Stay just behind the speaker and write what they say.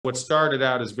What started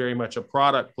out as very much a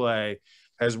product play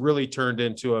has really turned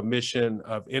into a mission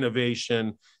of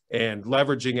innovation and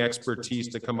leveraging expertise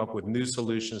to come up with new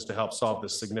solutions to help solve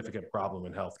this significant problem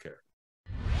in healthcare.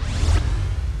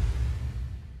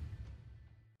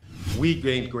 We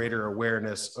gained greater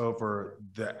awareness over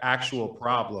the actual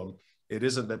problem. It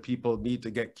isn't that people need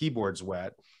to get keyboards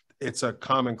wet. It's a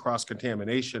common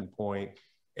cross-contamination point,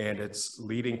 and it's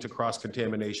leading to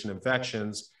cross-contamination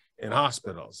infections in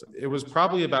hospitals. It was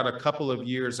probably about a couple of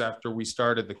years after we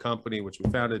started the company, which we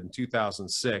founded in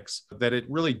 2006, that it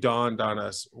really dawned on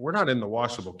us, we're not in the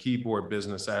washable keyboard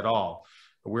business at all.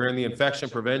 We're in the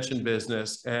infection prevention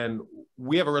business, and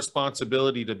we have a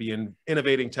responsibility to be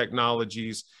innovating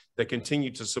technologies that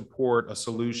continue to support a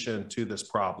solution to this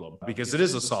problem, because it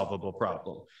is a solvable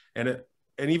problem. And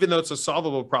even though it's a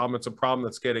solvable problem, it's a problem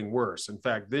that's getting worse. In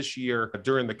fact, this year,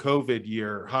 during the COVID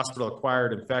year,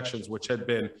 hospital-acquired infections, which had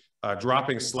been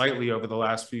dropping slightly over the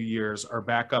last few years, are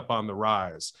back up on the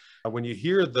rise. When you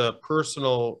hear the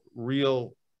personal,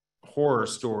 real horror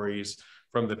stories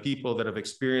from the people that have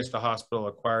experienced a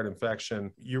hospital-acquired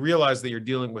infection, you realize that you're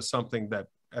dealing with something that,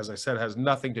 as I said, has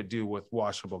nothing to do with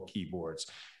washable keyboards.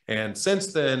 And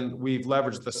since then, we've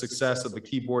leveraged the success of the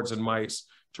keyboards and mice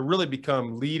to really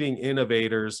become leading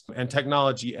innovators and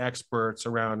technology experts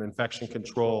around infection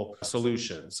control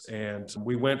solutions. And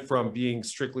we went from being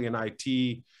strictly an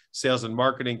IT sales and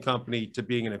marketing company to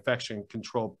being an infection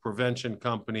control prevention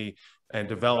company and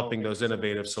developing those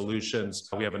innovative solutions.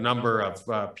 We have a number of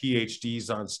PhDs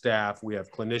on staff. We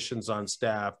have clinicians on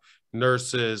staff,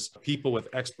 nurses, people with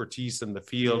expertise in the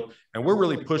field, and we're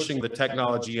really pushing the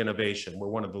technology innovation. We're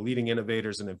one of the leading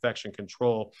innovators in infection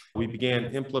control. We began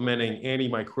implementing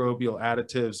antimicrobial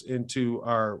additives into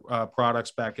our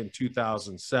products back in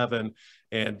 2007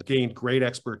 and gained great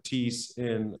expertise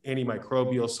in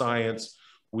antimicrobial science.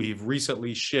 We've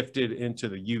recently shifted into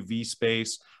the UV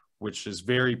space, which is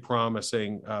very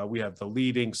promising. We have the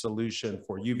leading solution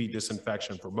for UV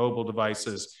disinfection for mobile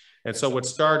devices. And so what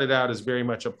started out as very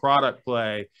much a product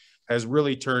play has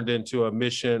really turned into a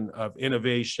mission of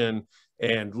innovation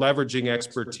and leveraging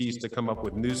expertise to come up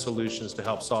with new solutions to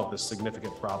help solve this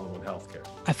significant problem in healthcare.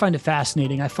 I find it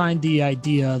fascinating. I find the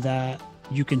idea that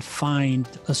you can find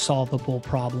a solvable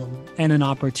problem and an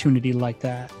opportunity like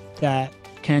that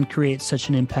can create such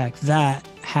an impact that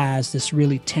has this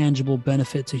really tangible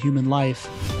benefit to human life.